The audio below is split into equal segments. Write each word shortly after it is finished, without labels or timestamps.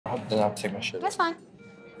Then I'll take my shirt. That's fine.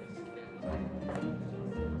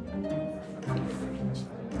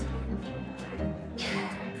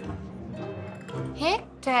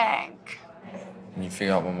 Hectic. Can you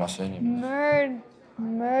figure out what my surname is?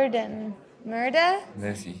 Murder?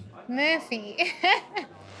 Murphy. Murphy.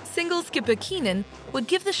 Single skipper Keanen would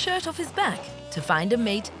give the shirt off his back to find a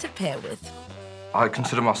mate to pair with. I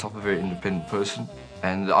consider myself a very independent person,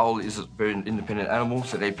 and the owl is a very independent animal,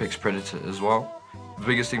 so they apex predator as well. The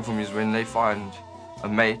biggest thing for me is when they find a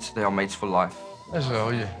mate, they are mates for life. That's how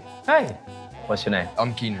are you? Hey, what's your name?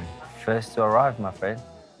 I'm Keanan. First to arrive, my friend.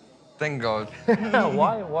 Thank God.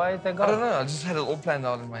 Why thank God? I don't know, I just had it all planned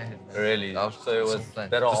out in my head. Really? So it was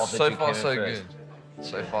better off that so you far, came so in good. first.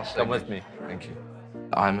 So far, so Come good. with me. Thank you.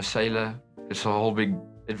 I'm a sailor. It's a whole big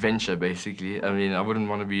adventure, basically. I mean, I wouldn't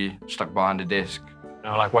want to be stuck behind a desk. You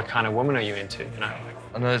know, like, what kind of woman are you into, you know?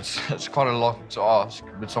 I know it's quite a lot to ask,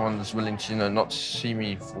 but someone that's willing to, not see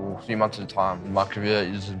me for 3 months at a time. My career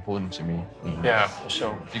is important to me. Yeah, for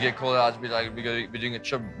sure. If you get called out to be like, we're doing a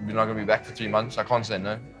trip, we're not going to be back for 3 months, I can't say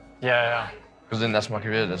no. Yeah. Because then that's my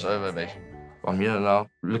career, that's over, basically. I'm here now,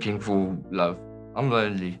 looking for love. I'm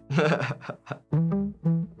lonely.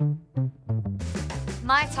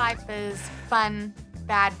 My type is fun,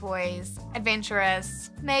 bad boys,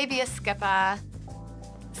 adventurous, maybe a skipper.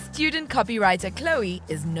 Student copywriter Chloe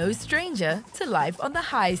is no stranger to life on the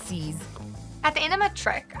high seas. At the end of my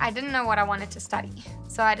trek, I didn't know what I wanted to study,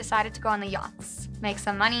 so I decided to go on the yachts, make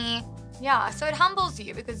some money. Yeah, so it humbles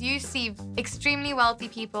you because you see extremely wealthy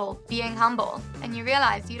people being humble, and you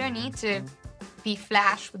realize you don't need to be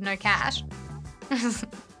flash with no cash.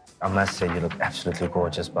 I must say, you look absolutely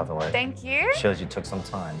gorgeous, by the way. Thank you. Shows you took some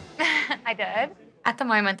time. I did. At the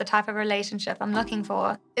moment, the type of relationship I'm looking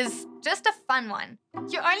for is just a fun one.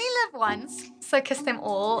 You only live once, so kiss them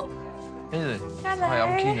all. Hey there. Hello. Hi,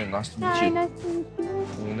 I'm Keanan. Nice to meet Hi, you. nice to meet you.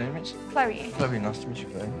 Your name is? Chloe. Chloe, nice to meet you,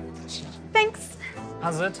 Chloe. Thanks.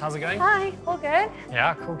 How's it going? Hi, all good?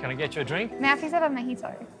 Yeah, cool. Can I get you a drink? May I please have a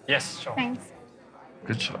mojito? Yes, sure. Thanks.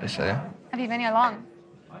 Good choice, eh? Have you been here long?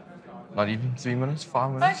 Not even 3 minutes,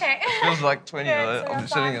 5 minutes. Okay. It feels like 20 Good, though. so I'm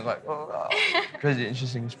that's sitting fine. here like, oh, wow. Crazy,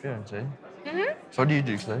 interesting experience, eh? Mm-hmm. So what do you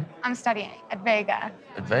do, Chloe? I'm studying at Vega.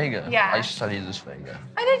 At Vega? Yeah. I used to study this Vega.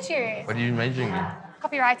 Oh, did you? What are you majoring in?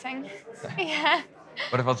 Copywriting. Yeah.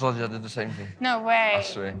 What if I told you I did the same thing? No way. I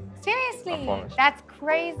swear. Seriously? I promise. That's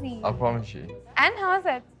crazy. I promise you. And how's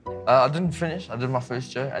it? I didn't finish. I did my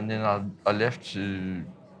first year, and then I left to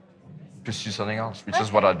pursue something else, which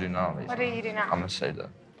is what I do now. Basically. What do you do now? I'm a sailor.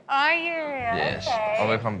 Are you? Yes. Okay. I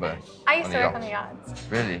work on boats. I used to work on the yachts. yachts.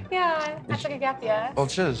 Really? Yeah, I took a gap year. Oh,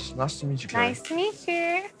 cheers. Nice to meet you, Chloe. Nice to meet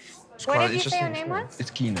you. It's What quite did you say your interesting name experience. was?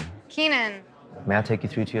 It's Keanan. Keanan. May I take you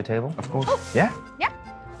through to your table? Of course. Yeah? Yeah.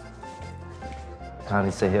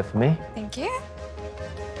 Kindly stay here for me. Thank you.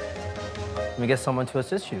 Let me get someone to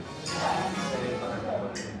assist you.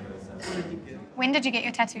 When did you get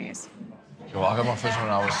your tattoos? Well, I got my first one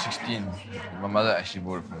when I was 16. My mother actually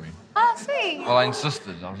bought it for me. Oh, sweet. Well, I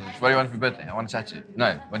insisted. I was like, what do you want for your birthday? I want a tattoo.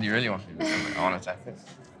 No, what do you really want for your birthday? I'm like, I want a tattoo.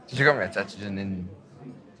 So she got me a tattoo and then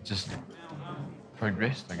just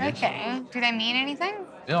progressed, I guess. Okay. Do they mean anything?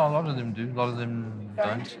 Yeah, a lot of them do. A lot of them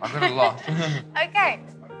don't. I got a lot. Okay.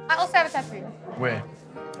 I also have a tattoo. Where?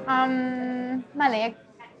 My leg.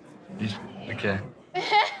 Okay.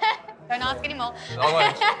 Don't ask anymore. I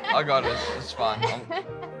won't. I got it. It's fine.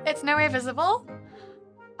 It's nowhere visible.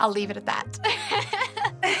 I'll leave it at that.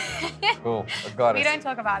 Cool. I got it. We don't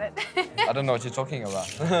talk about it. I don't know what you're talking about.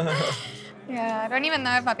 Yeah, I don't even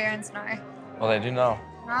know if my parents know. Well, they do now.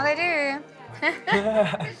 No, they do.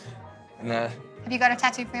 No. Have you got a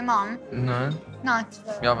tattoo for your mom? No. Not.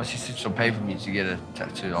 Yeah, but she said she'll pay for me to get a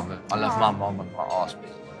tattoo of it. I love my mom and my ass.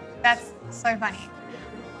 That's so funny.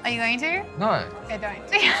 Are you going to? No. Okay,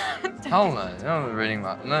 don't. Hell no. No, I'm reading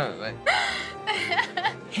that. No, wait.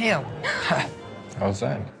 Hell. How's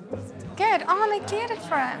that? Good. Oh, they cleared it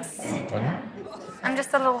for us. Pardon? I'm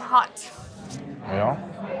just a little hot. Yeah.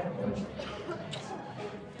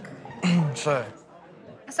 So,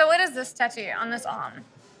 So what is this tattoo on this arm?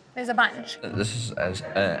 There's a bunch. this is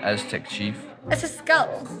Aztec chief. It's a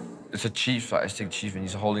skull. It's a chief, like Aztec chief, and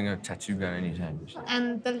he's holding a tattoo gun in his hand.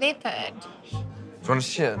 And the leopard. Do you want to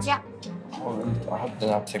see it? Yeah, Then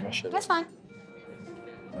I'll take my shirt. that's fine.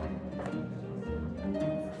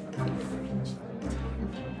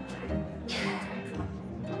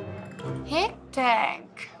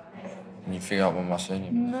 Hectic. Can you figure out what my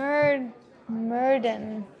surname is?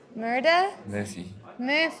 Murder? Murphy.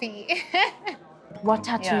 Murphy. What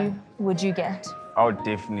tattoo would you get? I would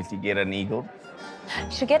definitely get an eagle.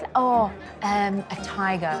 You should get, a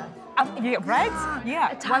tiger. Yeah, right?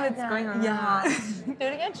 Yeah, while it's going on. Yeah. Do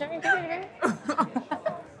it again, show me, do it again.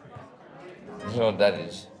 You know what that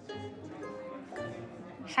is?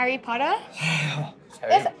 Harry Potter?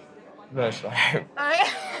 Harry? No, it's not Harry.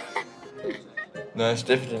 No, it's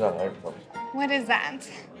definitely not Harry Potter. What is that?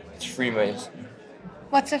 It's Freemason.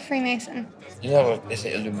 What's a Freemason? You know what? It's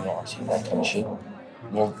the Illuminati, that kind of shit.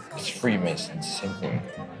 Well, it's Freemasons, same thing.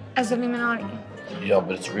 As Illuminati. Yeah,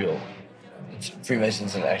 but it's real.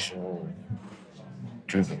 Freemasons an actual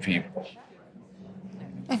group of people.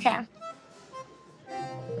 Okay.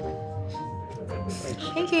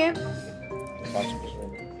 Thank you.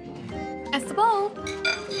 It's the ball.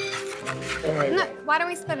 Alright. No, why don't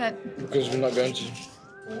we split it? Because we're not going to.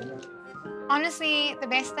 Honestly, the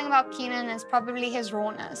best thing about Keanan is probably his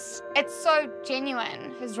rawness. It's so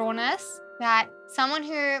genuine, his rawness, that someone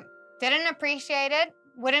who didn't appreciate it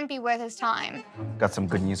wouldn't be worth his time. Got some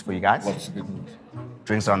good news for you guys. What's the good news?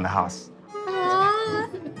 Drinks are in the house. Aww,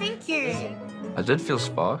 thank you. I did feel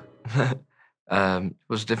spark. It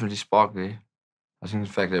was definitely sparkly. I think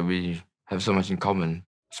the fact that we have so much in common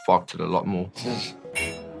sparked it a lot more.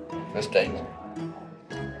 First date.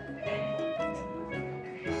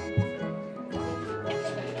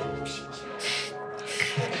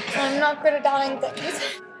 I'm not good at telling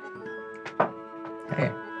things.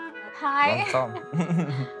 Hey. Hi.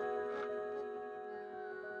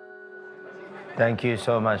 Thank you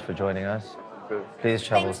so much for joining us. Please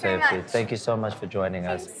travel Thanks very safely. much. Thank you so much for joining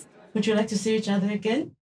us. Would you like to see each other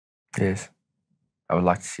again? Yes. I would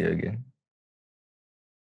like to see you again.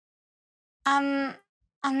 I'm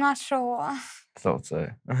not sure. Thought so.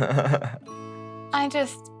 I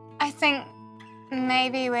think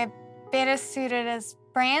maybe we're better suited as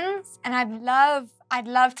friends, and I'd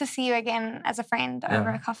love to see you again as a friend over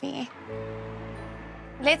a coffee.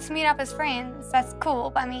 Let's meet up as friends. That's cool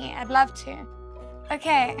by me. I'd love to.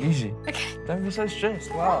 Okay. Easy. Okay. Don't be so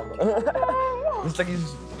stressed. Wow. It's like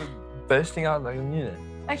he's bursting out like a unit.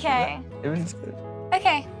 Okay. Everything's good.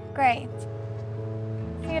 Okay, great.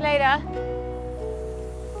 See you later.